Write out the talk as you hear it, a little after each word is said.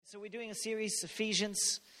So we're doing a series,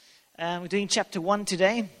 Ephesians. We're doing chapter 1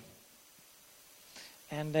 today.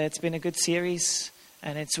 And it's been a good series.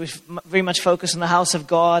 And we've very much focused on the house of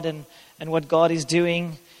God and what God is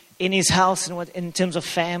doing in His house and what in terms of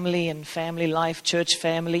family and family life, church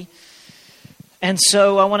family. And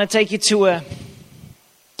so I want to take you to a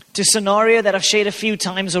scenario that I've shared a few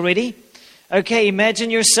times already. Okay, imagine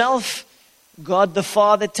yourself, God the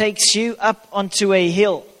Father takes you up onto a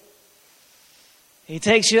hill. He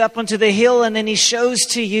takes you up onto the hill and then He shows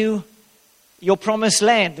to you your promised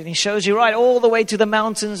land. And He shows you right all the way to the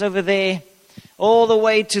mountains over there, all the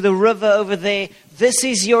way to the river over there. This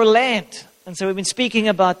is your land. And so we've been speaking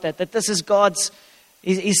about that this is God's.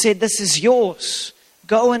 He said, this is yours.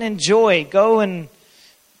 Go and enjoy. Go and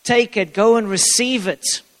take it. Go and receive it.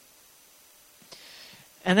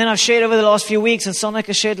 And then I've shared over the last few weeks, and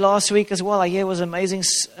Sonica shared last week as well. I hear it was an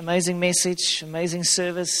amazing message, amazing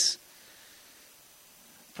service.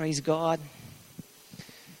 Praise God.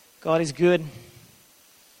 God is good.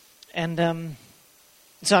 And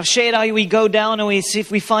so I've shared how we go down and we see if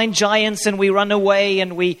we find giants and we run away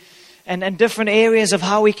and different areas of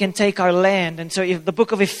how we can take our land. And so the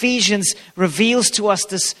book of Ephesians reveals to us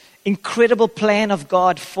this incredible plan of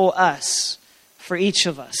God for us, for each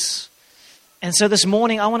of us. And so this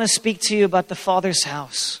morning I want to speak to you about the Father's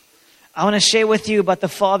house. I want to share with you about the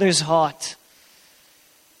Father's heart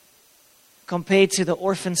compared to the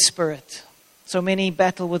orphan spirit. So many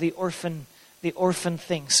battle with the orphan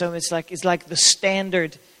thing. So it's like the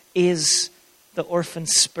standard is the orphan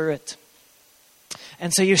spirit.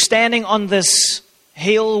 And so you're standing on this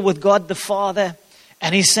hill with God the Father,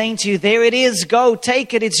 and He's saying to you, there it is, go,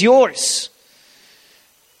 take it, it's yours.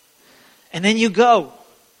 And then you go.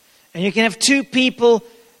 And you can have two people,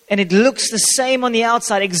 and it looks the same on the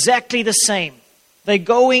outside, exactly the same. They're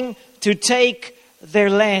going to take their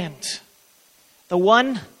land. The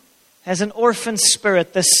one has an orphan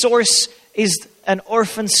spirit. The source is an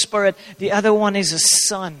orphan spirit. The other one is a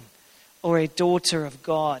son or a daughter of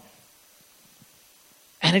God.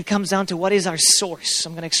 And it comes down to what is our source.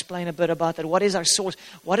 I'm going to explain a bit about that. What is our source?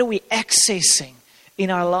 What are we accessing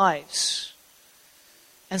in our lives?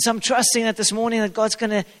 And so I'm trusting that this morning that God's going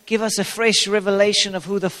to give us a fresh revelation of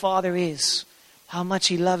who the Father is, how much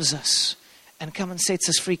He loves us, and come and sets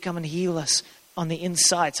us free, come and heal us on the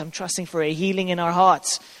inside. So I'm trusting for a healing in our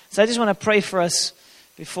hearts. So I just want to pray for us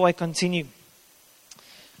before I continue.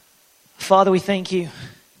 Father, we thank You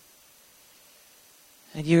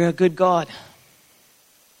that You're a good God.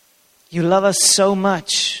 You love us so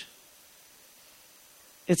much.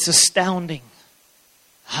 It's astounding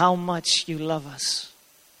how much You love us.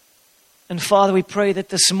 And Father, we pray that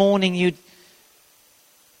this morning You'd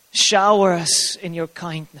shower us in Your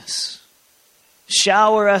kindness.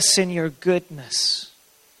 Shower us in Your goodness.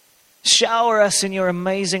 Shower us in Your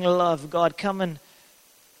amazing love. God, come and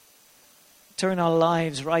turn our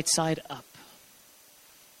lives right side up.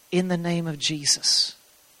 In the name of Jesus.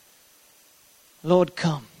 Lord,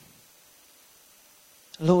 come.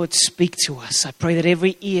 Lord, speak to us. I pray that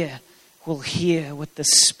every ear will hear what the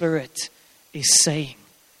Spirit is saying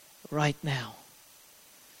right now.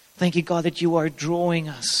 Thank You, God, that You are drawing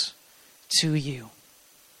us to You.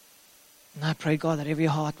 And I pray, God, that every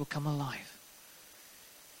heart will come alive.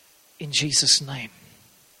 In Jesus' name.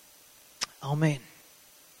 Amen.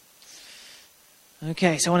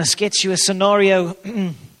 Okay, so I want to sketch you a scenario.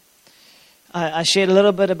 I shared a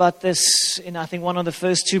little bit about this in, I think, one of the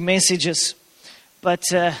first two messages. But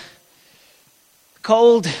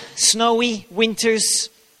cold, snowy, winter's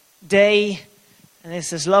day. And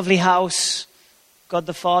there's this lovely house. God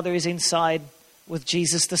the Father is inside with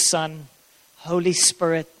Jesus the Son. Holy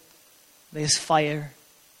Spirit. There's fire.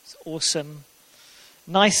 It's awesome.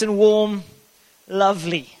 Nice and warm.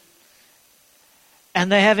 Lovely. And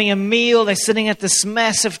they're having a meal. They're sitting at this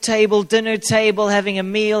massive table, dinner table, having a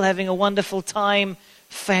meal, having a wonderful time.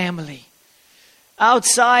 Family.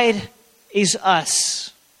 Outside is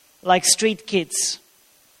us. Like street kids.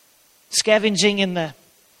 Scavenging in the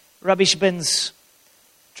rubbish bins.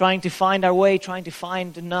 Trying to find our way. Trying to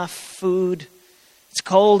find enough food. It's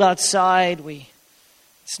cold outside.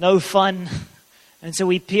 It's no fun. And so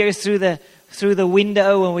we peer through the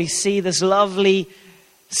window and we see this lovely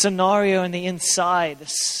scenario on the inside.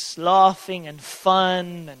 This laughing and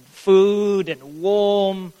fun and food and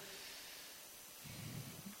warm.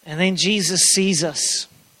 And then Jesus sees us.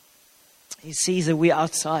 He sees that we're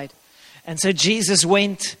outside. And so Jesus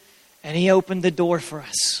went and He opened the door for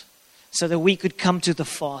us so that we could come to the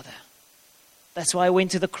Father. That's why He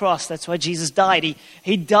went to the cross. That's why Jesus died.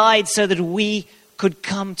 He died so that we could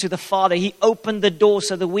come to the Father. He opened the door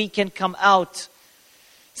so that we can come out.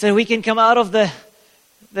 So that we can come out of the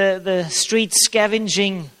the street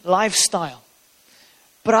scavenging lifestyle.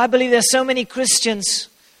 But I believe there's so many Christians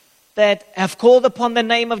that have called upon the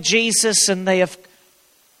name of Jesus and they have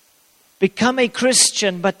become a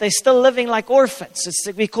Christian, but they're still living like orphans.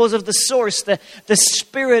 It's because of the source, the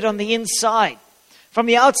spirit on the inside. From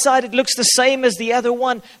the outside, it looks the same as the other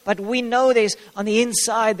one, but we know on the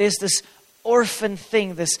inside, there's this orphan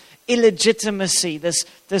thing, this illegitimacy, there's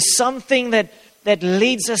something that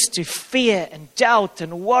leads us to fear and doubt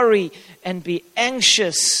and worry and be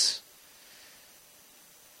anxious.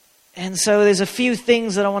 And so there's a few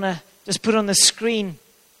things that I want to just put on the screen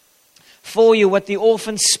for you, what the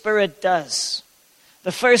orphan spirit does.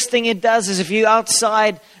 The first thing it does is if you're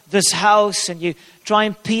outside this house and you try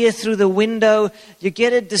and peer through the window, you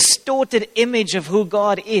get a distorted image of who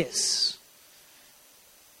God is.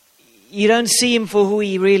 You don't see him for who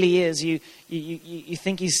he really is. You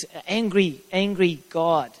think he's an angry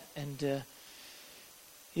God. And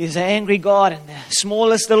he's an angry God, and the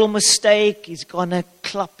smallest little mistake, he's going to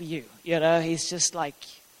club you. You know, he's just like,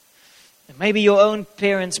 maybe your own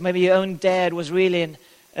parents, maybe your own dad was really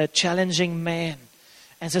a challenging man.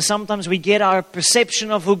 And so sometimes we get our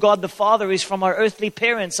perception of who God the Father is from our earthly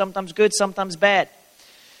parents, sometimes good, sometimes bad.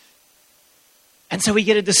 And so we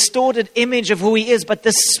get a distorted image of who he is. But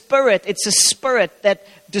the spirit, it's a spirit that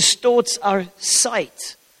distorts our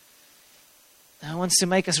sight. And wants to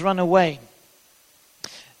make us run away.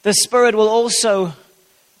 The spirit will also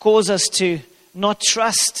cause us to not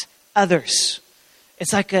trust others.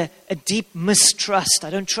 It's like a deep mistrust. I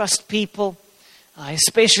don't trust people. I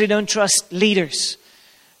especially don't trust leaders.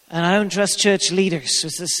 And I don't trust church leaders.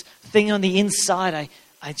 There's this thing on the inside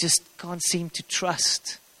I just can't seem to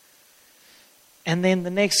trust. And then the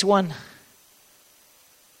next one,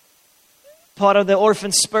 part of the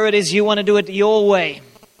orphan spirit is you want to do it your way,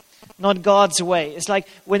 not God's way. It's like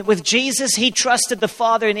with Jesus, he trusted the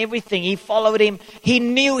Father in everything. He followed him. He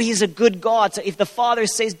knew he's a good God. So if the Father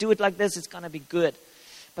says do it like this, it's going to be good.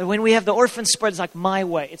 But when we have the orphan spirit, it's like my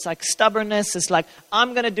way. It's like stubbornness. It's like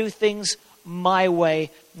I'm going to do things my way,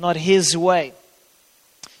 not his way.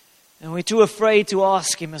 And we're too afraid to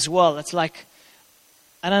ask him as well. It's like,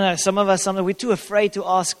 I don't know, some of us, we're too afraid to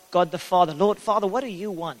ask God the Father, Lord, Father, what do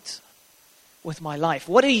you want with my life?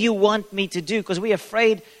 What do you want me to do? Because we're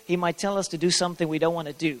afraid he might tell us to do something we don't want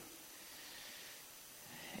to do.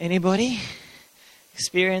 Anybody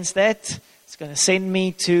experience that? It's going to send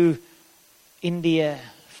me to India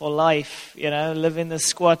for life, live in the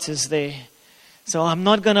squatters there. So I'm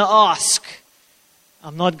not going to ask.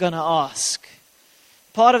 I'm not going to ask.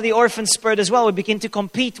 Part of the orphan spirit as well, we begin to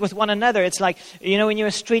compete with one another. It's like, when you're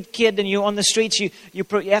a street kid and you're on the streets, you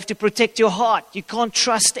have to protect your heart. You can't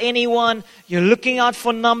trust anyone. You're looking out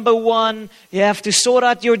for number one. You have to sort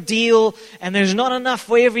out your deal. And there's not enough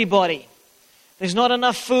for everybody. There's not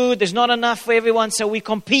enough food. There's not enough for everyone. So we're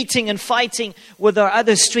competing and fighting with our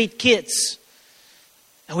other street kids.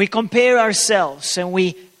 And we compare ourselves and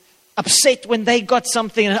we upset when they got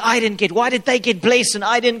something and I didn't get. Why did they get blessed and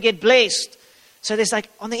I didn't get blessed? So there's like,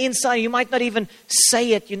 on the inside, you might not even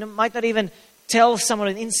say it. You might not even tell someone.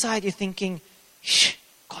 On the inside, you're thinking,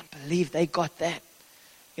 can't believe they got that.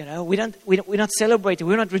 We're not celebrating.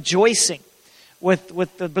 We're not rejoicing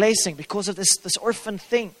with the blessing because of this orphan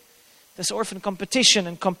thing, this orphan competition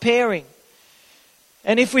and comparing.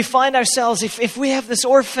 And if we find ourselves, if we have this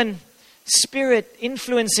orphan spirit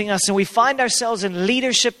influencing us and we find ourselves in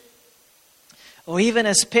leadership or even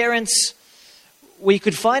as parents, we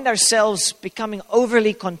could find ourselves becoming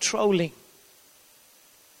overly controlling.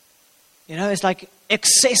 It's like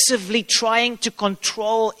excessively trying to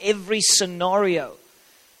control every scenario.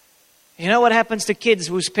 You know what happens to kids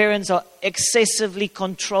whose parents are excessively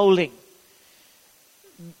controlling?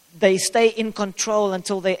 They stay in control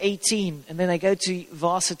until they're 18, and then they go to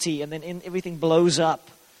varsity, and then everything blows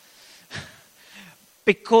up.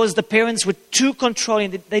 Because the parents were too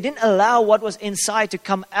controlling. They didn't allow what was inside to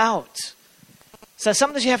come out. So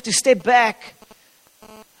sometimes you have to step back,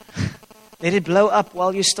 let it blow up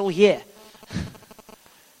while you're still here.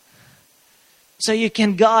 So you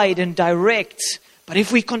can guide and direct. But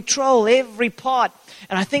if we control every part,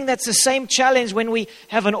 and I think that's the same challenge when we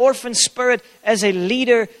have an orphan spirit as a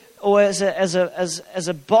leader or as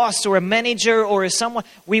a boss or a manager or as someone,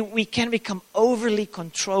 we can become overly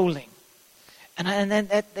controlling. And then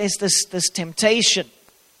there's this temptation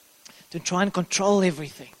to try and control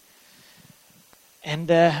everything. And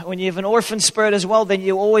when you have an orphan spirit as well, then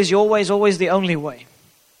you're always the only way.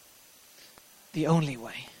 The only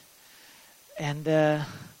way. And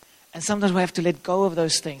sometimes we have to let go of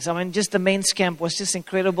those things. I mean, just the men's camp was just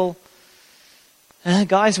incredible.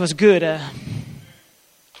 Guys, was good.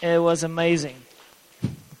 It was amazing.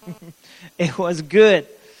 It was good.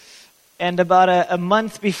 And about a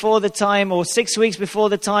month before the time, or 6 weeks before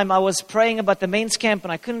the time, I was praying about the men's camp,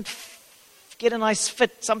 and I couldn't get a nice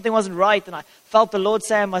fit. Something wasn't right, and I felt the Lord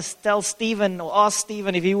say I must tell Stephen or ask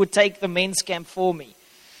Stephen if he would take the men's camp for me.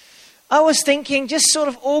 I was thinking, just sort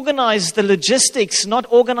of organize the logistics, not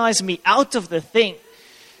organize me out of the thing.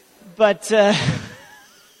 But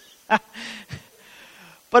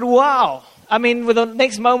but wow. I mean, with the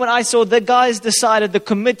next moment I saw the guys decided, the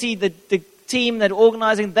committee, the team that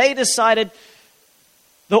organizing, they decided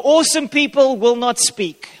the awesome people will not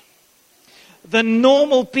speak. The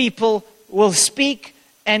normal people will speak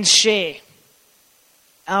and share.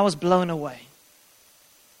 I was blown away.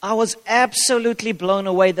 I was absolutely blown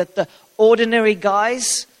away that the ordinary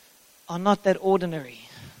guys are not that ordinary.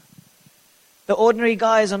 The ordinary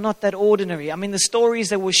guys are not that ordinary. I mean, the stories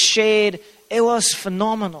that were shared, it was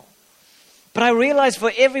phenomenal. But I realized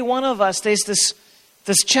for every one of us, there's this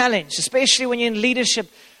challenge, especially when you're in leadership.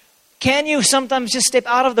 Can you sometimes just step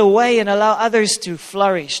out of the way and allow others to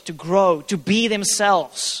flourish, to grow, to be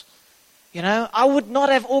themselves? You know, I would not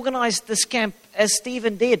have organized this camp as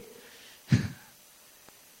Stephen did.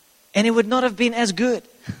 And it would not have been as good.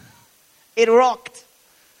 It rocked.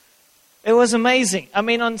 It was amazing. I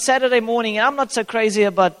mean, on Saturday morning, I'm not so crazy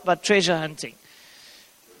about treasure hunting.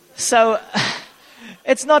 So,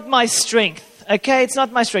 it's not my strength. Okay, it's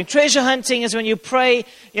not my strength. Treasure hunting is when you pray,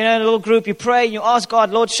 in a little group, you pray and you ask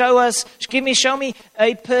God, Lord, show me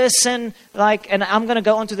a person, and I'm going to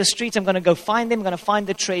go onto the streets, I'm going to go find them, I'm going to find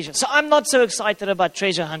the treasure. So I'm not so excited about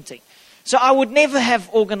treasure hunting. So I would never have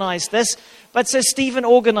organized this, but so Stephen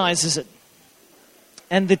organizes it.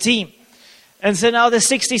 And the team. And so now there's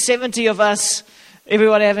 60, 70 of us,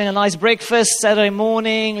 everybody having a nice breakfast Saturday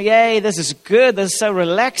morning. Yay, this is good, this is so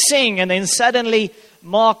relaxing. And then suddenly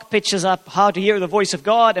Mark pitches up how to hear the voice of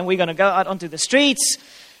God, and we're going to go out onto the streets.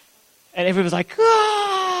 And everybody's like,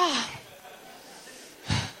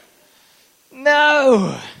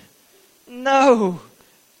 No.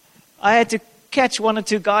 I had to catch one or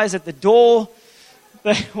two guys at the door.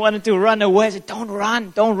 They wanted to run away. I said, don't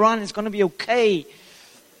run, it's going to be okay.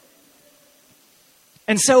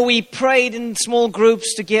 And so we prayed in small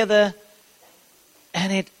groups together,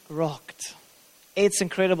 and it rocked. It's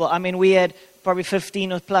incredible. I mean, we had probably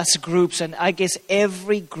 15 or plus groups, and I guess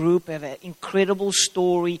every group have an incredible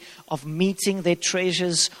story of meeting their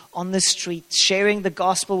treasures on the street, sharing the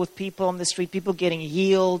gospel with people on the street, people getting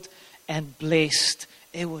healed and blessed.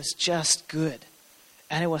 It was just good,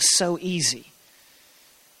 and it was so easy.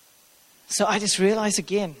 So I just realized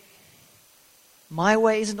again, my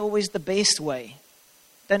way isn't always the best way.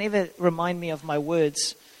 Don't ever remind me of my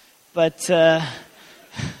words, but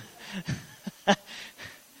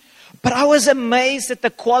but I was amazed at the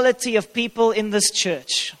quality of people in this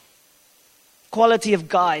church. Quality of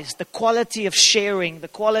guys, the quality of sharing, the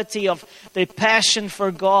quality of their passion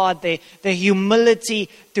for God, their humility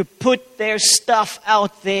to put their stuff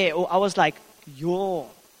out there. I was like, yo.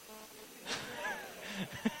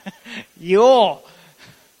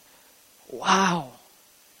 Wow.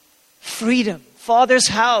 Freedom. Father's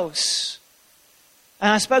house. And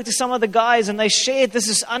I spoke to some of the guys, and they shared this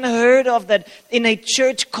is unheard of, that in a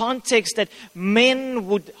church context that men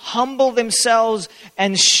would humble themselves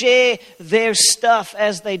and share their stuff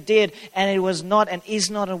as they did. And it was not and is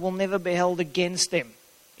not and will never be held against them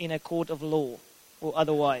in a court of law or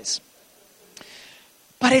otherwise.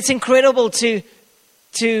 But it's incredible to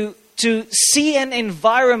see an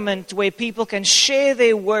environment where people can share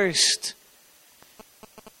their worst.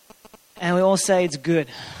 And we all say it's good.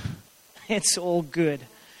 It's all good.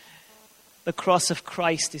 The cross of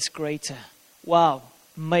Christ is greater. Wow,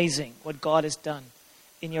 amazing what God has done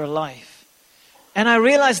in your life. And I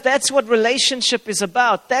realized that's what relationship is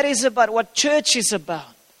about. That is about what church is about.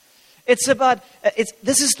 It's about,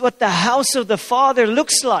 this is what the house of the Father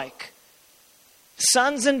looks like.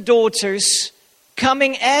 Sons and daughters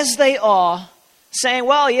coming as they are, saying,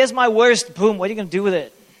 well, here's my worst. Boom, what are you going to do with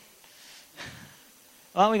it?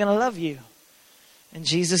 Well, we're going to love you. And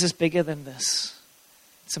Jesus is bigger than this.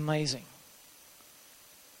 It's amazing.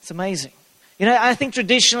 It's amazing. I think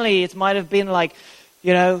traditionally it might have been like,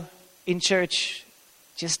 in church,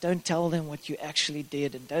 just don't tell them what you actually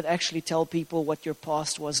did. And don't actually tell people what your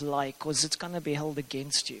past was like, because it's going to be held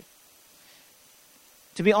against you.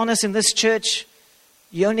 To be honest, in this church,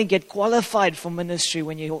 you only get qualified for ministry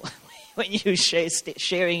when you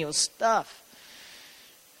sharing your stuff.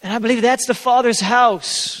 And I believe that's the Father's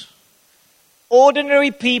house.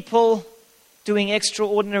 Ordinary people doing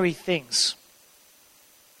extraordinary things.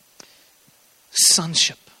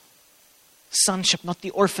 Sonship. sonship, not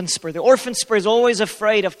the orphan spirit. The orphan spirit is always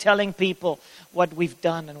afraid of telling people what we've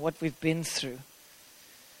done and what we've been through.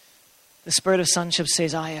 The spirit of sonship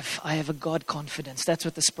says, I have a God confidence. That's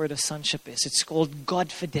what the spirit of sonship is. It's called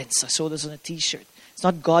Godfidence. I saw this on a t-shirt. It's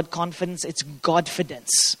not God confidence, it's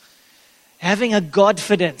Godfidence. Having a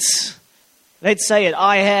Godfidence. Let's say it.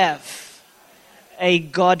 I have a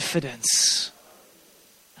Godfidence.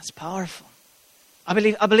 That's powerful. I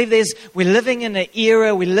believe we're living in an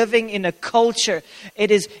era, we're living in a culture.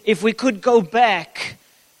 It is, if we could go back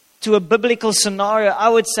to a biblical scenario, I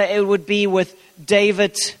would say it would be with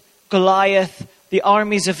David, Goliath, the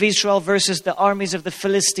armies of Israel versus the armies of the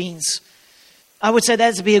Philistines. I would say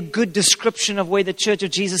that'd be a good description of where the Church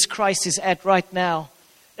of Jesus Christ is at right now.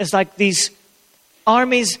 It's like these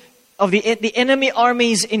armies of the enemy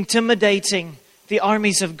armies intimidating the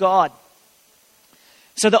armies of God.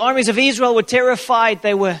 So the armies of Israel were terrified.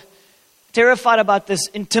 They were terrified about this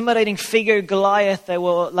intimidating figure, Goliath. They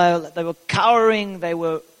were cowering. They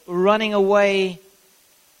were running away.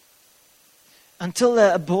 Until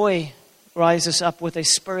a boy rises up with a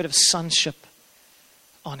spirit of sonship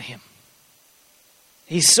on him.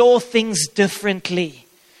 He saw things differently.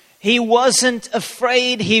 He wasn't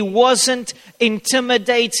afraid. He wasn't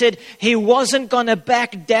intimidated. He wasn't going to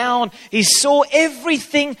back down. He saw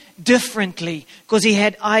everything differently because he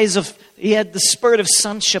had the spirit of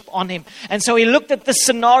sonship on him. And so he looked at the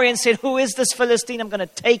scenario and said, who is this Philistine? I'm going to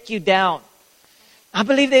take you down. I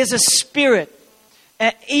believe there's a spirit,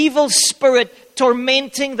 an evil spirit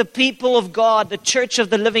tormenting the people of God, the church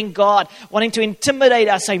of the living God, wanting to intimidate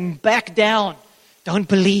us, saying, back down. Don't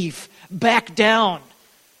believe. Back down.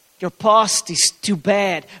 Your past is too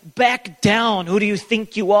bad. Back down. Who do you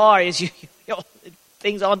think you are?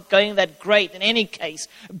 Things aren't going that great in any case.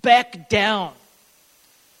 Back down.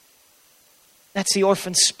 That's the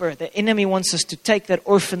orphan spirit. The enemy wants us to take that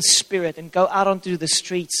orphan spirit and go out onto the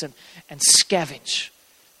streets and scavenge.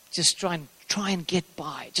 Just try and get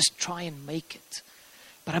by. Just try and make it.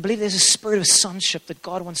 But I believe there's a spirit of sonship that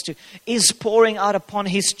God is pouring out upon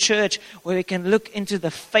His church, where we can look into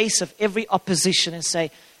the face of every opposition and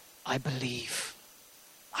say, I believe.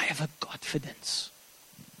 I have a Godfidence.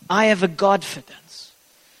 I have a Godfidence.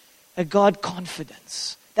 A God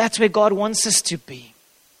confidence. That's where God wants us to be.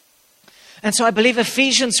 And so I believe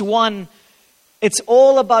Ephesians 1, it's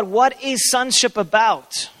all about what is sonship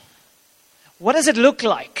about? What does it look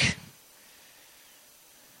like?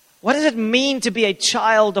 What does it mean to be a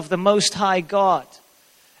child of the Most High God?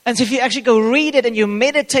 And so if you actually go read it and you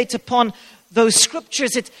meditate upon those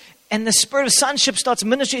scriptures, and the spirit of sonship starts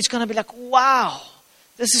ministry, it's going to be like, wow,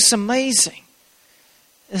 this is amazing.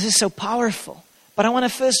 This is so powerful. But I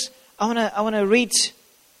want to read,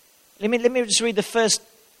 let me just read the first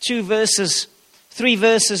 3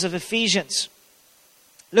 verses of Ephesians.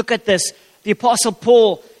 Look at this. The Apostle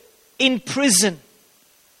Paul in prison.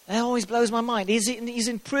 That always blows my mind. He's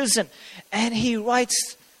in prison, and he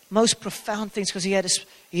writes most profound things because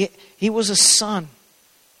he was a son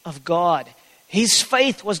of God. His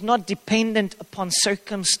faith was not dependent upon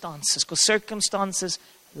circumstances, because circumstances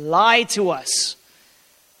lie to us.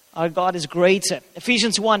 Our God is greater.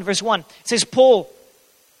 Ephesians 1 verse 1 it says, Paul,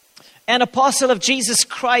 an apostle of Jesus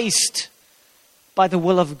Christ by the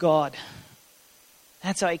will of God.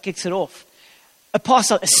 That's how he kicks it off.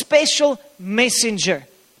 Apostle, a special messenger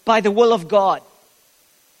by the will of God.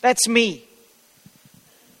 That's me.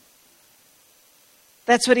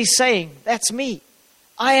 That's what he's saying. That's me.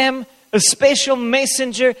 I am a special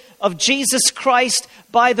messenger of Jesus Christ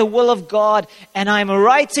by the will of God. And I'm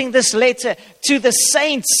writing this letter to the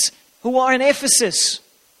saints who are in Ephesus.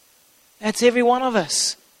 That's every one of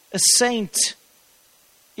us. A saint.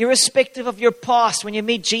 Irrespective of your past, when you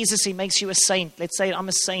meet Jesus, He makes you a saint. Let's say, I'm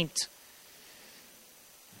a saint.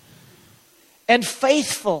 And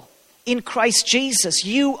faithful in Christ Jesus.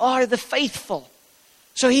 You are the faithful.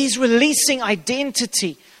 So He's releasing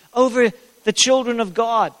identity over the children of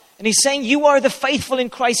God. And He's saying, you are the faithful in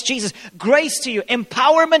Christ Jesus. Grace to you,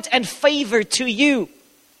 empowerment and favor to you.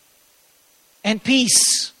 And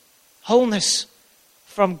peace, wholeness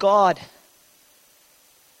from God,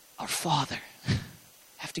 our Father.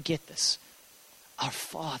 Have to get this. Our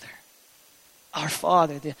Father. Our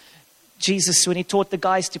Father. Jesus, when He taught the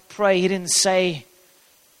guys to pray, He didn't say,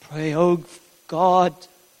 pray, oh God,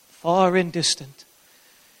 far and distant.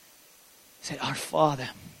 He said, our Father.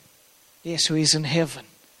 Yes, who is in heaven,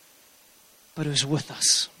 but who's with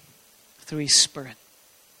us through His Spirit.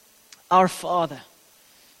 Our Father.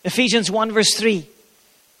 Ephesians 1 verse 3.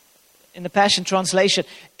 In the Passion Translation,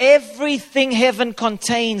 everything heaven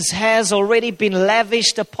contains has already been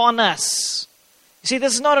lavished upon us. You see,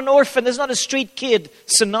 this is not an orphan, this is not a street kid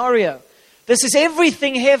scenario. This is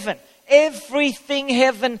everything heaven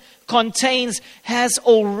contains has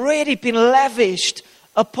already been lavished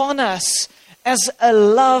upon us as a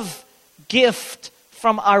love gift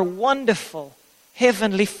from our wonderful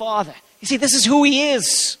Heavenly Father. You see, this is who He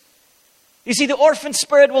is. You see, the orphan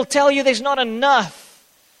spirit will tell you there's not enough.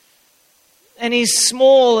 And he's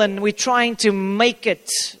small and we're trying to make it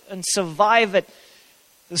and survive it.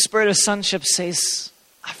 The spirit of sonship says,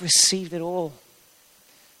 I've received it all.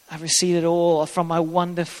 I've received it all from my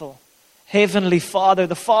wonderful Heavenly Father,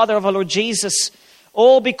 the Father of our Lord Jesus.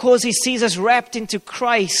 All because He sees us wrapped into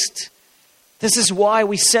Christ. This is why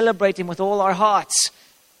we celebrate Him with all our hearts.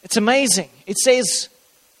 It's amazing. It says,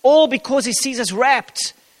 all because He sees us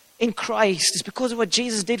wrapped in Christ. It's because of what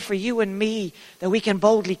Jesus did for you and me that we can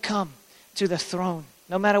boldly come to the throne,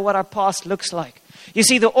 no matter what our past looks like. You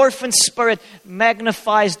see, the orphan spirit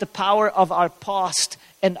magnifies the power of our past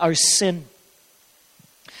and our sin.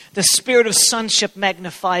 The spirit of sonship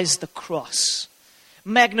magnifies the cross,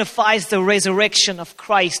 magnifies the resurrection of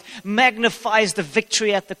Christ, magnifies the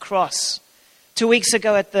victory at the cross. 2 weeks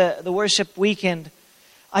ago at the worship weekend,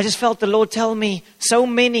 I just felt the Lord tell me, so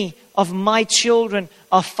many of my children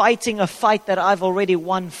are fighting a fight that I've already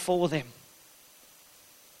won for them.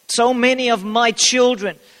 So many of my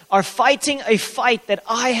children are fighting a fight that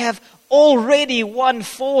I have already won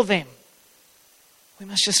for them. We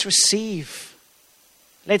must just receive.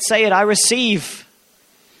 Let's say it, I receive.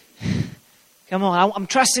 Come on, I'm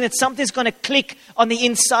trusting that something's going to click on the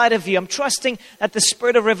inside of you. I'm trusting that the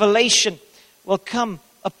spirit of revelation will come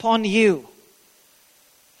upon you.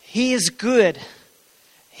 He is good.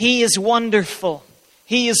 He is wonderful.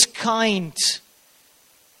 He is kind.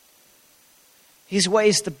 His way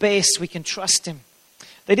is the best. We can trust Him.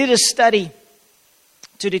 They did a study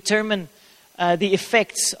to determine the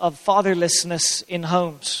effects of fatherlessness in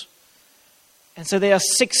homes. And so there are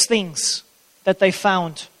 6 things that they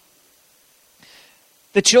found.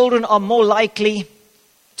 The children are more likely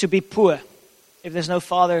to be poor if there's no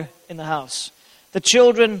father in the house. The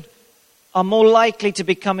children are more likely to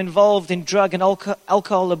become involved in drug and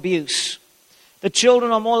alcohol abuse. The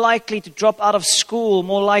children are more likely to drop out of school,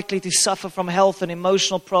 more likely to suffer from health and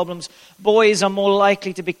emotional problems. Boys are more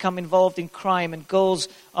likely to become involved in crime, and girls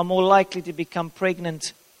are more likely to become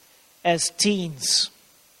pregnant as teens.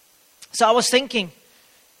 So I was thinking,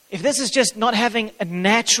 if this is just not having a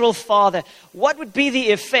natural father, what would be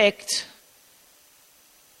the effect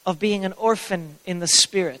of being an orphan in the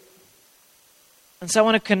spirit? And so I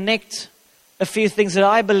want to connect a few things that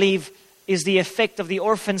I believe is the effect of the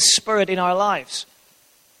orphan spirit in our lives.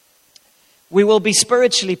 We will be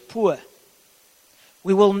spiritually poor.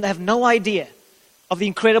 We will have no idea of the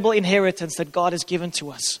incredible inheritance that God has given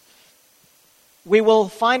to us. We will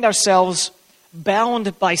find ourselves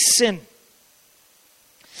bound by sin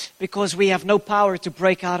because we have no power to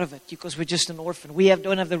break out of it, because we're just an orphan. We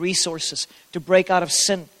don't have the resources to break out of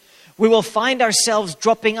sin. We will find ourselves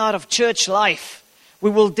dropping out of church life. We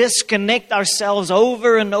will disconnect ourselves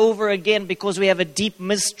over and over again because we have a deep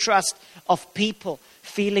mistrust of people,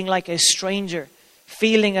 feeling like a stranger,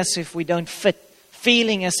 feeling as if we don't fit,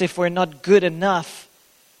 feeling as if we're not good enough.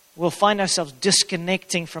 We'll find ourselves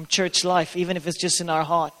disconnecting from church life, even if it's just in our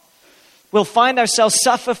heart. We'll find ourselves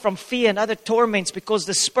suffer from fear and other torments because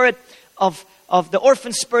the spirit of the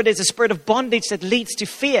orphan spirit is a spirit of bondage that leads to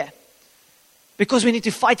fear. Because we need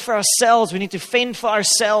to fight for ourselves, we need to fend for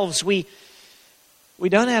ourselves. We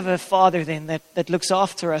don't have a father then that looks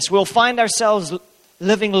after us. We'll find ourselves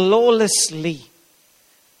living lawlessly,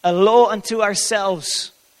 a law unto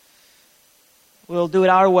ourselves. We'll do it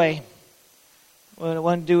our way. We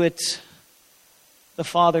won't do it the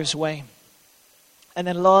Father's way. And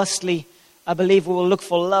then lastly, I believe we will look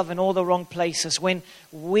for love in all the wrong places. When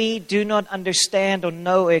we do not understand or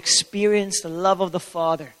know or experience the love of the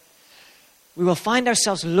Father, we will find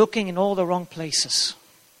ourselves looking in all the wrong places.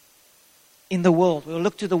 In the world. We will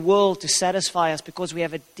look to the world to satisfy us because we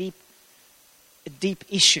have a deep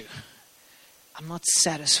issue. I'm not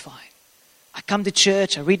satisfied. I come to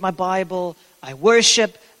church, I read my Bible, I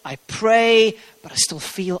worship, I pray, but I still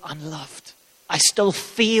feel unloved. I still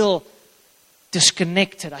feel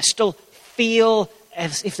disconnected. I still feel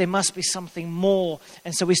as if there must be something more.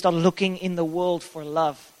 And so we start looking in the world for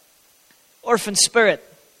love. Orphan spirit.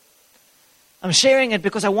 I'm sharing it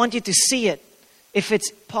because I want you to see it if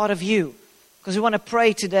it's part of you. Because we want to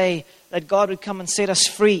pray today that God would come and set us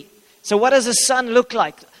free. So what does a son look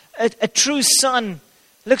like? A true son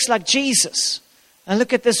looks like Jesus. And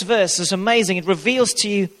look at this verse. It's amazing. It reveals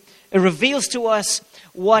to us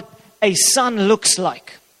what a son looks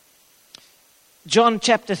like. John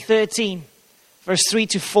chapter 13, verse 3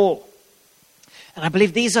 to 4. And I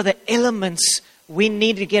believe these are the elements we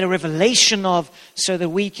need to get a revelation of so that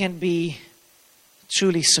we can be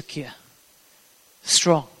truly secure,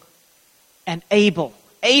 strong, and able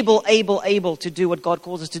to do what God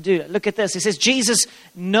calls us to do. Look at this. It says, Jesus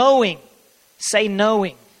knowing. Say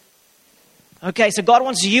knowing. Okay, so God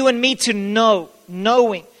wants you and me to know.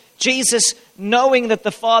 Knowing. Jesus knowing that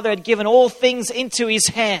the Father had given all things into his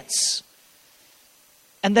hands.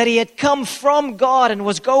 And that he had come from God and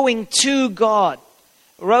was going to God.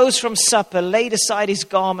 Rose from supper, laid aside his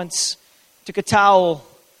garments, took a towel,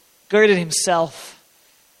 girded himself,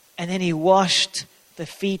 and then he washed the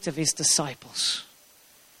feet of his disciples.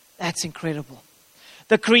 That's incredible.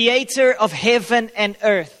 The creator of heaven and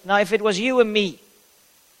earth. Now, if it was you and me,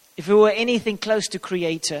 if we were anything close to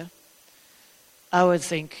creator, I would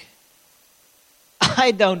think,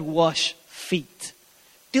 I don't wash feet.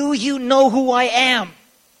 Do you know who I am?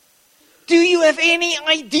 Do you have any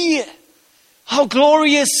idea how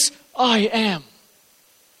glorious I am?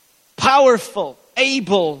 Powerful,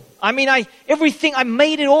 able. I mean, everything, I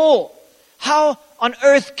made it all. How on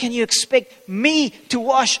earth can you expect me to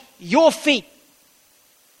wash your feet?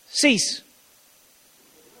 Cease.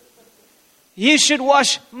 You should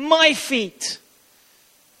wash my feet.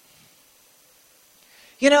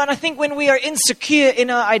 You know, and I think when we are insecure in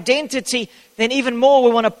our identity, then even more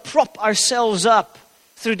we want to prop ourselves up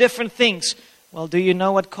through different things. Well, do you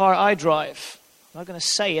know what car I drive? I'm not going to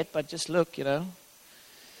say it, but just look, you know.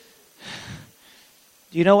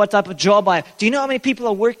 Do you know what type of job I have? Do you know how many people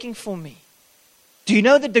are working for me? Do you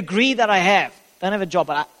know the degree that I have? I don't have a job,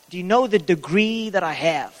 but do you know the degree that I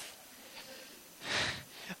have?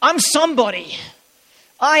 I'm somebody.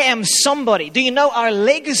 I am somebody. Do you know our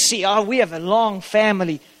legacy? We have a long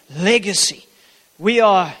family legacy. We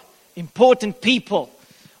are important people.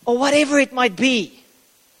 Or whatever it might be.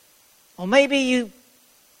 Or maybe you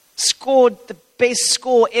scored the best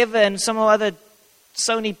score ever in some other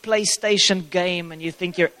Sony PlayStation game and you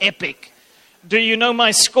think you're epic. Do you know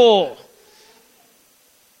my score?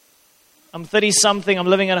 I'm 30-something, I'm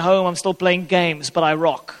living at home, I'm still playing games, but I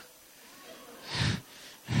rock.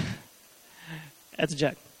 That's a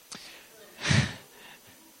joke.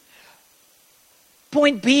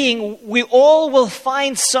 Point being, we all will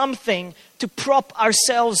find something to prop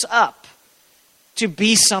ourselves up, to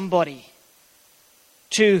be somebody,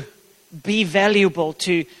 to be valuable,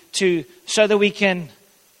 to so that we can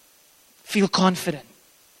feel confident.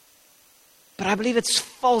 But I believe it's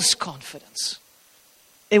false confidence.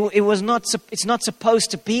 It's not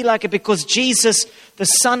supposed to be like it, because Jesus, the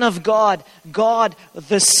Son of God, God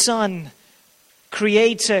the Son,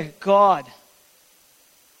 Creator God,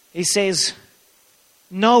 he says,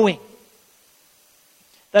 knowing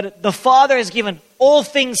that the Father has given all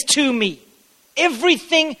things to me.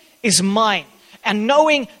 Everything is mine. And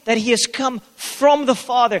knowing that he has come from the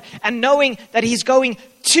Father, and knowing that he's going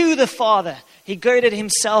to the Father, he girded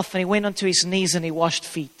himself and he went onto his knees and he washed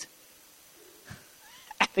feet.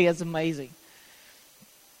 I think that's amazing.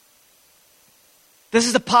 This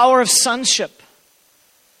is the power of sonship.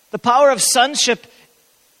 The power of sonship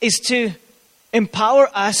is to empower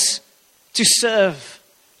us to serve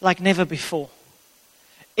like never before.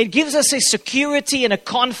 It gives us a security and a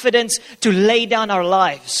confidence to lay down our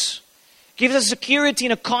lives. It gives us security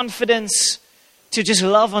and a confidence to just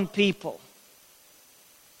love on people.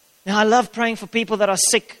 Now, I love praying for people that are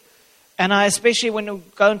sick. And especially when we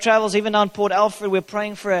go on travels, even down Port Alfred, we're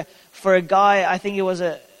praying for a guy. I think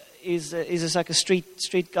he's like a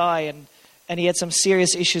street guy, and he had some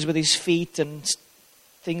serious issues with his feet and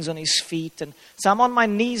things on his feet. And so I'm on my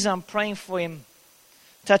knees, I'm praying for him,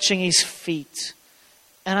 touching his feet.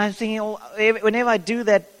 And I'm thinking, whenever I do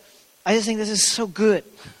that, I just think this is so good.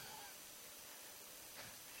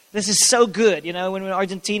 This is so good. You know, when we were in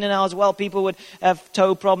Argentina now as well, people would have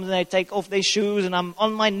toe problems and they take off their shoes, and I'm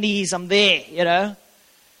on my knees, I'm there, you know.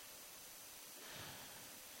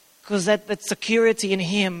 Because that security in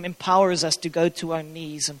him empowers us to go to our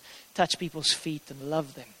knees and touch people's feet and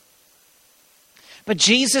love them. But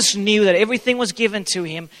Jesus knew that everything was given to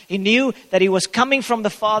him. He knew that he was coming from the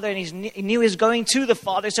Father, and he knew he was going to the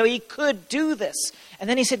Father, so he could do this. And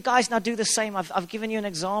then he said, guys, now do the same. I've given you an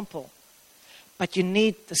example. But you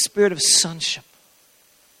need the spirit of sonship,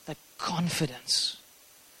 that confidence.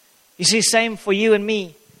 You see, same for you and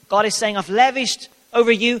me. God is saying, I've lavished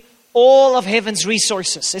over you all of heaven's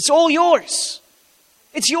resources. It's all yours.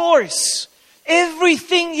 It's yours.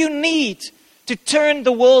 Everything you need to turn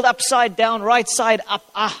the world upside down, right side up,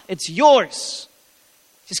 it's yours.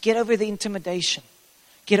 Just get over the intimidation.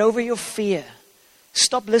 Get over your fear.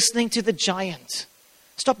 Stop listening to the giant.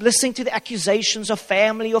 Stop listening to the accusations of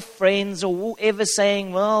family or friends or whoever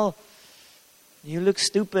saying, well, You look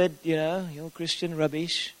stupid, you're Christian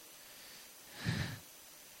rubbish.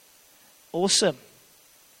 Awesome.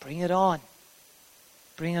 Bring it on.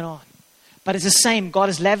 Bring it on. But it's the same. God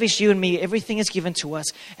has lavished you and me. Everything is given to us.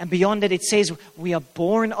 And beyond it, it says we are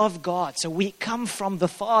born of God. So we come from the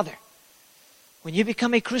Father. When you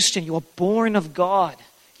become a Christian, you are born of God.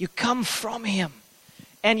 You come from Him.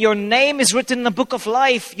 And your name is written in the book of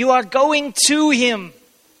life. You are going to Him.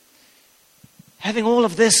 Having all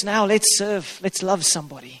of this now, let's serve. Let's love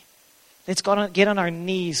somebody. Let's get on our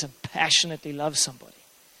knees and passionately love somebody.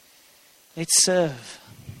 Let's serve.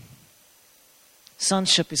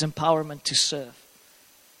 Sonship is empowerment to serve.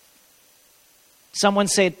 Someone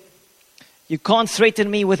said, you can't threaten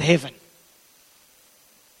me with heaven.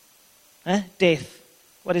 Death.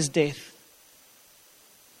 What is death?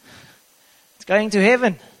 It's going to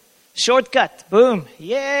heaven. Shortcut. Boom.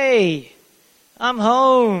 Yay. I'm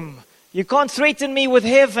home. You can't threaten me with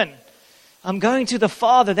heaven. I'm going to the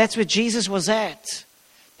Father. That's where Jesus was at.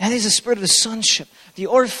 That is the spirit of the sonship. The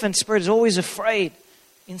orphan spirit is always afraid,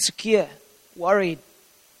 insecure, worried.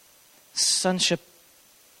 Sonship,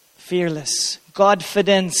 fearless.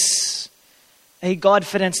 Godfidence. A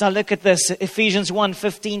Godfidence. Now look at this. Ephesians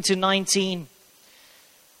 1:15-19.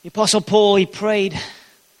 The Apostle Paul, he prayed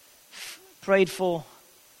for.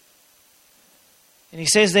 And he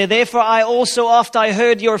says there, therefore I also, after I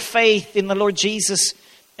heard your faith in the Lord Jesus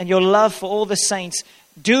and your love for all the saints,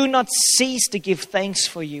 do not cease to give thanks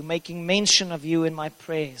for you, making mention of you in my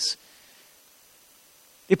prayers.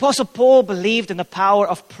 The Apostle Paul believed in the power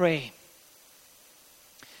of prayer.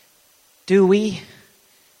 Do we?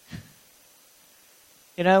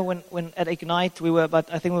 When at Ignite,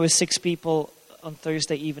 I think we were 6 people on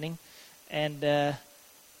Thursday evening. And I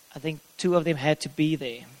think 2 of them had to be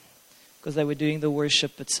there because they were doing the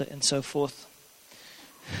worship and so forth.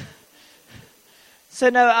 So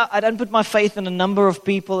no, I don't put my faith in a number of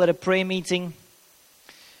people at a prayer meeting.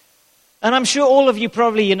 And I'm sure all of you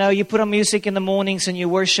probably, you put on music in the mornings and you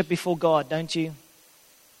worship before God, don't you?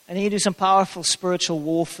 And then you do some powerful spiritual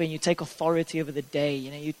warfare and you take authority over the day.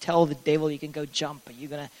 You tell the devil you can go jump and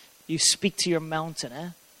you speak to your mountain.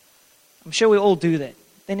 I'm sure we all do that.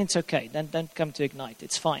 Then it's okay. Don't come to Ignite.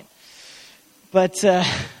 It's fine. But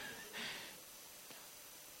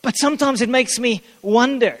sometimes it makes me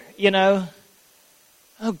wonder,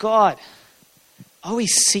 oh God, are we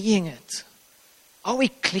seeing it? Are we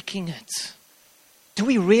clicking it? Do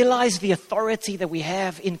we realize the authority that we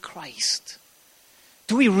have in Christ?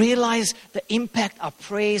 Do we realize the impact our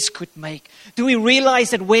prayers could make? Do we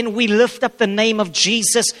realize that when we lift up the name of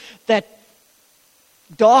Jesus, that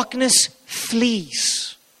darkness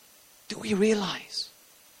flees? Do we realize?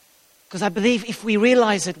 Because I believe if we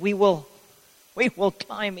realize it, we will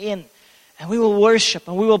climb in and we will worship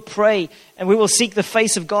and we will pray and we will seek the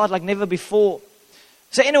face of God like never before.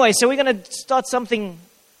 So anyway, we're going to start something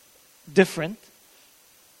different,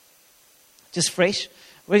 just fresh.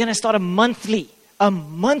 We're going to start a monthly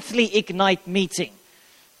Ignite meeting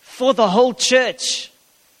for the whole church.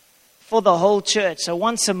 For the whole church. So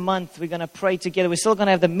once a month, we're going to pray together. We're still going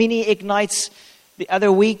to have the mini Ignites the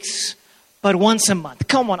other weeks, but once a month.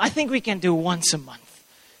 Come on, I think we can do once a month.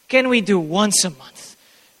 Can we do once a month?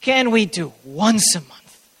 Can we do once a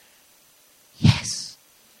month? Yes.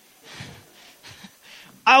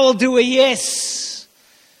 I will do a yes.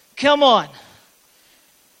 Come on.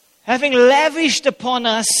 Having lavished upon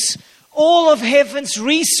us all of heaven's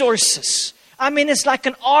resources. I mean, it's like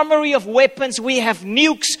an armory of weapons. We have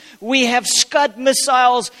nukes. We have Scud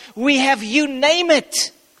missiles. We have you name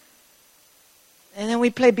it. And then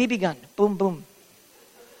we play BB gun. Boom, boom.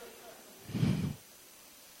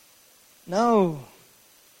 No.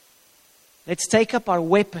 Let's take up our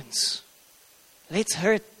weapons. Let's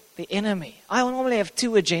hurt the enemy. I normally have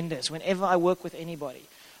 2 agendas whenever I work with anybody.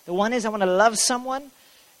 The one is I want to love someone.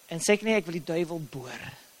 And secondly, ek wil die duivel boor.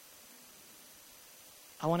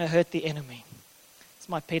 I want to hurt the enemy. It's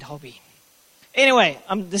my pet hobby. Anyway,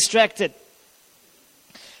 I'm distracted.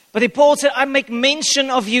 But Paul said, I make mention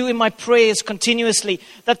of you in my prayers continuously,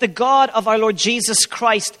 that the God of our Lord Jesus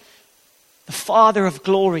Christ, the Father of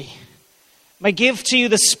glory, may give to you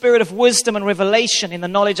the spirit of wisdom and revelation in the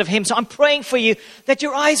knowledge of Him. So I'm praying for you that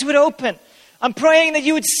your eyes would open. I'm praying that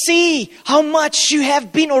you would see how much you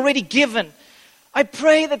have been already given. I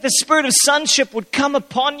pray that the spirit of sonship would come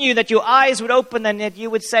upon you, that your eyes would open and that you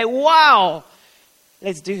would say, wow,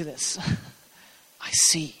 let's do this. I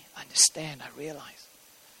see, I understand, I realize.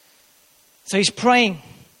 So he's praying.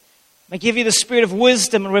 May give you the spirit of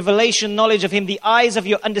wisdom and revelation, knowledge of Him, the eyes of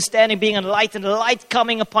your understanding being enlightened, light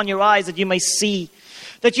coming upon your eyes that you may see,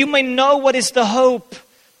 that you may know what is the hope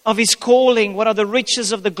of His calling? What are the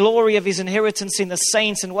riches of the glory of His inheritance in the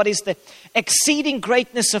saints? And what is the exceeding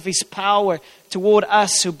greatness of His power toward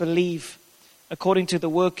us who believe, according to the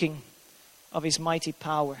working of His mighty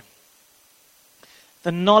power?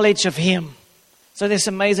 The knowledge of Him. So there's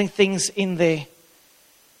amazing things in there.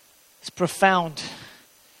 It's profound.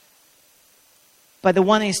 But the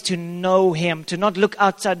one is to know Him, to not look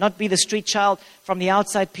outside, not be the street child from the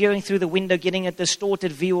outside peering through the window, getting a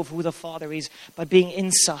distorted view of who the Father is, but being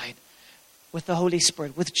inside with the Holy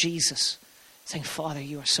Spirit, with Jesus, saying, Father,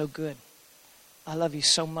 you are so good. I love you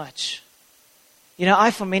so much. You know,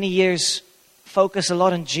 I for many years focus a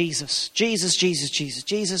lot on Jesus. Jesus, Jesus, Jesus.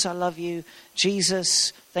 Jesus, I love you.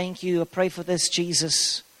 Jesus, thank you. I pray for this,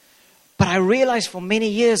 Jesus. But I realized for many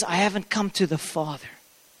years I haven't come to the Father.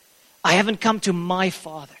 I haven't come to my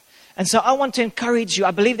Father. And so I want to encourage you. I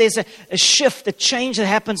believe there's a shift, a change that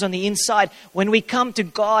happens on the inside when we come to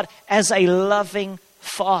God as a loving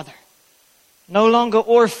Father. No longer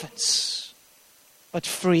orphans, but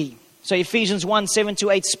free. So Ephesians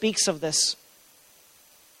 1:7-8 speaks of this,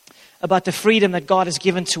 about the freedom that God has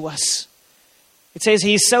given to us. It says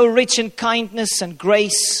He is so rich in kindness and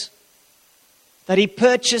grace that He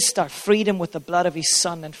purchased our freedom with the blood of His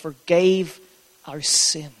Son and forgave our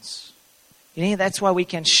sins. You know, that's why we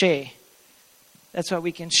can share. That's why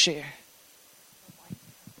we can share.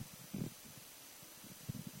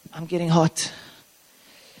 I'm getting hot.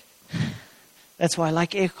 That's why I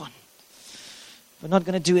like aircon. We're not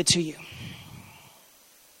going to do it to you.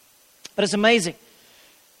 But it's amazing.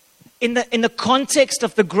 In the context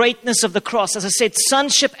of the greatness of the cross, as I said,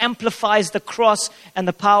 sonship amplifies the cross and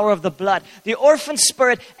the power of the blood. The orphan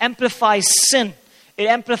spirit amplifies sin. It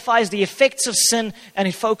amplifies the effects of sin and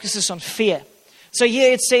it focuses on fear. So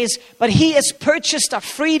here it says, but He has purchased our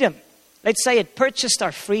freedom. Let's say it, purchased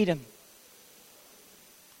our freedom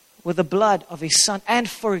with the blood of His Son and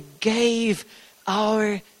forgave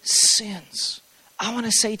our sins. I want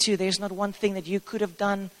to say to you, there's not one thing that you could have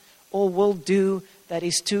done or will do that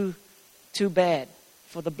is too bad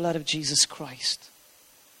for the blood of Jesus Christ.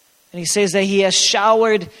 And He says that He has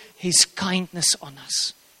showered His kindness on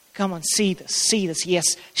us. Come on, see this. He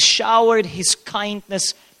has showered His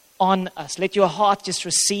kindness on us. Let your heart just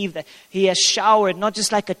receive that. He has showered, not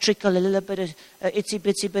just like a trickle, a little bit of itsy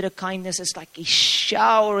bitsy bit of kindness. It's like He's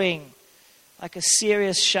showering, like a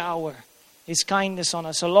serious shower, His kindness on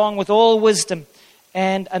us, along with all wisdom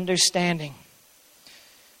and understanding.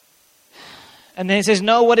 And then it says,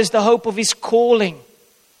 know what is the hope of His calling.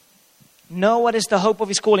 Know what is the hope of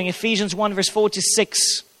His calling. Ephesians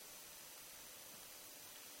 1:4-6.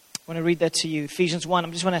 I want to read that to you. Ephesians 1. I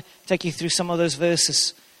just want to take you through some of those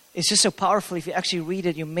verses. It's just so powerful. If you actually read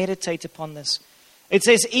it, you meditate upon this. It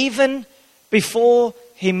says, even before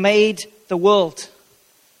He made the world,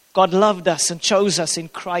 God loved us and chose us in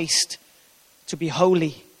Christ to be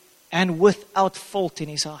holy and without fault in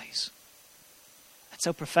His eyes. That's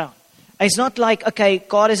so profound. It's not like, okay,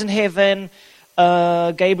 God is in heaven.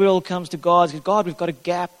 Gabriel comes to God. Says, God, we've got a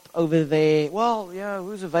gap over there. Well, yeah,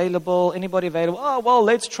 who's available? Anybody available? Oh, well,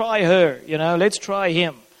 let's try her. You know, let's try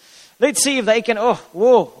him. Let's see if they can. Oh,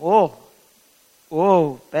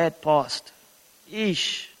 whoa, bad past.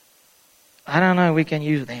 Eesh. I don't know. We can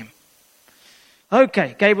use them.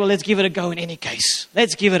 Okay, Gabriel, let's give it a go in any case.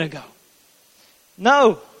 Let's give it a go.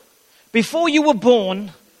 No. Before you were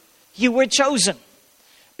born, you were chosen.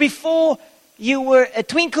 Before you were a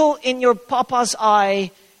twinkle in your papa's eye,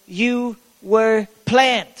 you were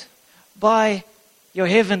planned by your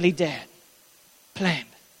heavenly dad. Planned.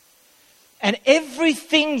 And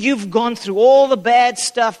everything you've gone through, all the bad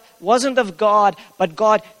stuff, wasn't of God, but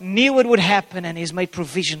God knew it would happen and He's made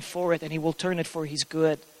provision for it and He will turn it for His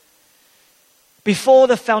good. Before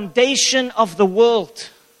the foundation of the world.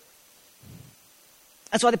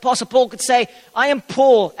 That's why the Apostle Paul could say, I am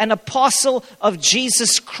Paul, an apostle of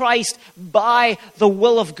Jesus Christ by the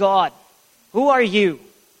will of God. Who are you?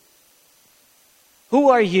 Who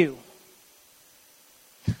are you?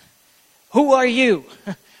 Who are you?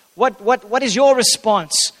 What is your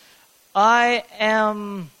response? I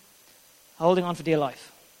am holding on for dear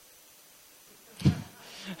life.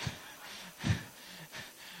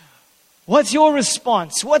 What's your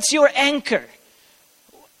response? What's your anchor?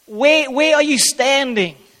 Where are you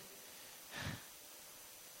standing?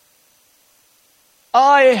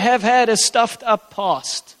 I have had a stuffed up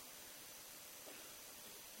past.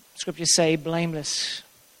 Scriptures say blameless,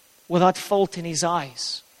 without fault in His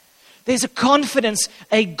eyes. There's a confidence,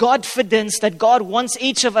 a Godfidence that God wants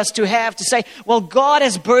each of us to have, to say, well, God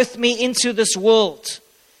has birthed me into this world.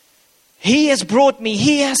 He has brought me.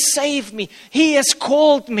 He has saved me. He has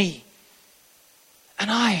called me.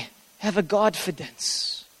 And I have a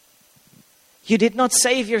Godfidence. You did not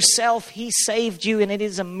save yourself. He saved you, and it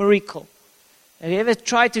is a miracle. Have you ever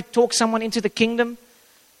tried to talk someone into the kingdom?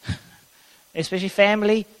 Especially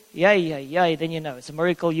family? Yeah. Then you know it's a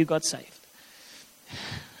miracle you got saved.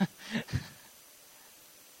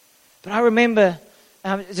 But I remember,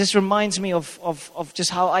 it just reminds me of just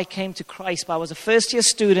how I came to Christ. I was a first-year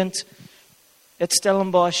student at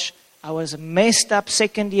Stellenbosch. I was a messed up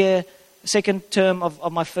second term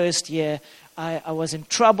of my first year. I was in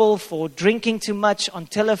trouble for drinking too much on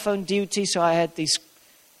telephone duty, so I had these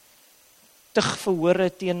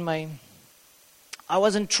verhore teen my. I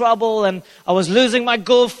was in trouble and I was losing my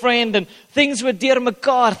girlfriend and things were dear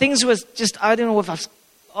mekaar. Things was just, I don't know if I was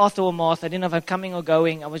Arthur or Martha. I didn't know if I'm coming or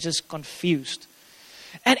going. I was just confused.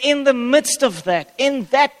 And in the midst of that, in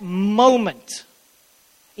that moment,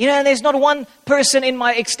 and there's not one person in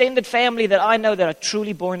my extended family that I know that are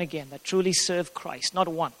truly born again, that truly serve Christ. Not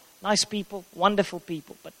one. Nice people, wonderful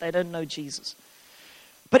people, but they don't know Jesus.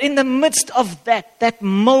 But in the midst of that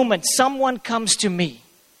moment, someone comes to me,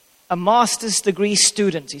 a master's degree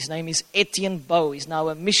student. His name is Etienne Bow. He's now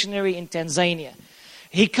a missionary in Tanzania.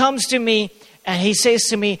 He comes to me and he says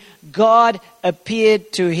to me, God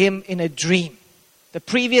appeared to him in a dream the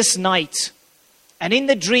previous night. And in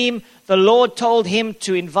the dream, the Lord told him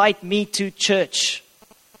to invite me to church.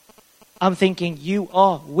 I'm thinking, you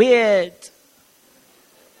are weird.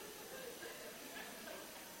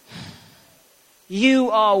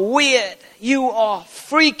 You are weird. You are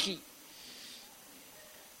freaky.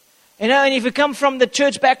 And if you come from the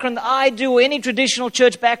church background I do, any traditional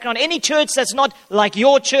church background, any church that's not like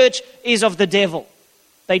your church is of the devil.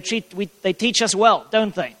 They teach us well,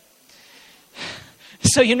 don't they?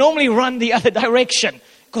 So you normally run the other direction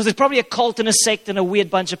because there's probably a cult and a sect and a weird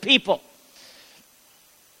bunch of people.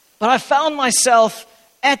 But I found myself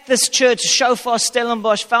at this church, Shofar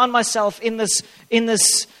Stellenbosch, found myself in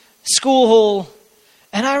this school hall.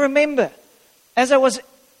 And I remember, as I was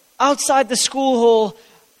outside the school hall,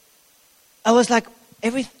 I was like,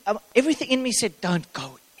 everything in me said, don't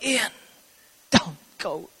go in. Don't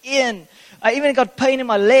go in. I even got pain in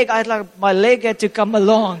my leg. My leg had to come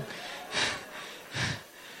along.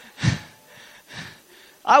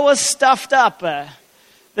 I was stuffed up.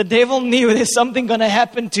 The devil knew there's something going to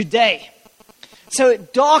happen today. So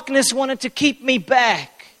darkness wanted to keep me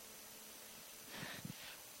back.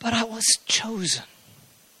 But I was chosen.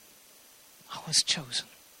 I was chosen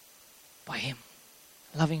by Him,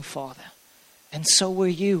 loving Father. And so were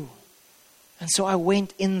you. And so I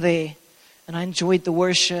went in there and I enjoyed the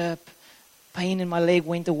worship. Pain in my leg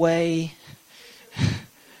went away.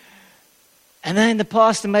 And then the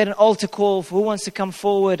pastor made an altar call for who wants to come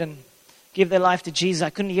forward and give their life to Jesus.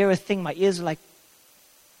 I couldn't hear a thing. My ears were like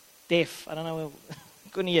deaf. I don't know.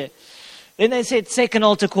 Couldn't hear. Then they said, second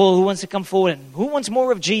altar call, who wants to come forward? And who wants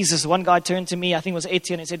more of Jesus? One guy turned to me, I think it was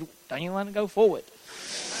Etienne, and said, don't you want to go forward?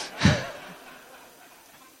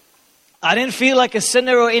 I didn't feel like a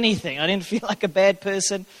sinner or anything. I didn't feel like a bad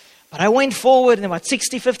person. But I went forward, and there were about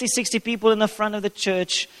 60 people in the front of the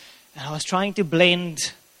church. And I was trying to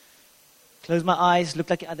blend. Close my eyes, look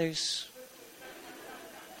like others.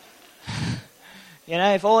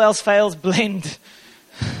 If all else fails, blend.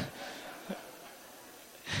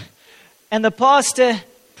 And the pastor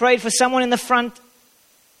prayed for someone in the front.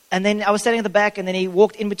 And then I was standing at the back. And then he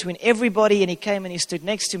walked in between everybody. And he came and he stood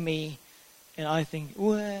next to me. And I think,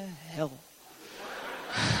 well, hell.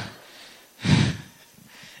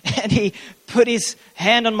 And he put his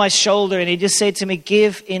hand on my shoulder. And he just said to me,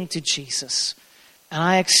 give in to Jesus. And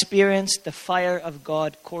I experienced the fire of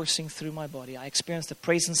God coursing through my body. I experienced the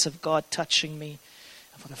presence of God touching me.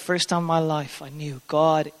 And for the first time in my life, I knew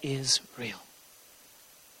God is real.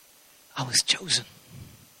 I was chosen.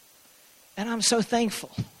 And I'm so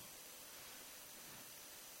thankful.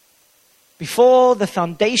 Before the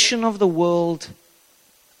foundation of the world,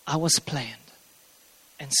 I was planned.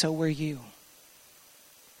 And so were you.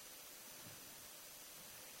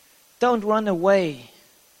 Don't run away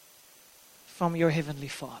from your Heavenly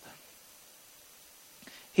Father.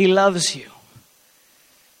 He loves you.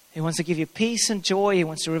 He wants to give you peace and joy. He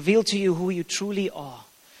wants to reveal to you who you truly are.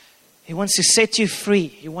 He wants to set you free.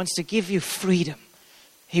 He wants to give you freedom.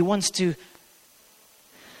 He wants to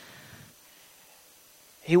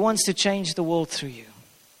change the world through you,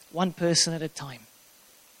 one person at a time.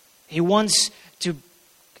 He wants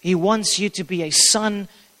you to be a son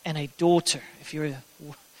and a daughter.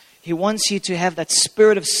 He wants you to have that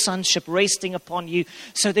spirit of sonship resting upon you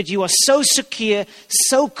so that you are so secure,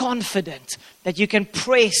 so confident that you can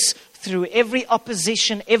press through every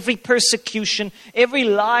opposition, every persecution, every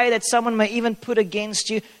lie that someone may even put against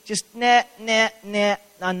you. Just, nah.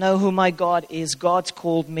 I know who my God is. God's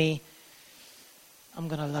called me. I'm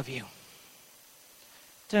going to love you.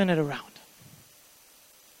 Turn it around.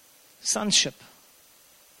 Sonship.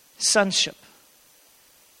 Sonship.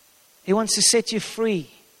 He wants to set you free.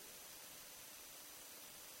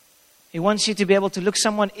 He wants you to be able to look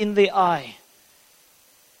someone in the eye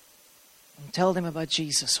and tell them about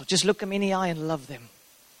Jesus, or just look them in the eye and love them.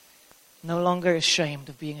 No longer ashamed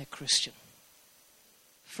of being a Christian.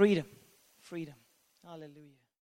 Freedom. Freedom. Hallelujah.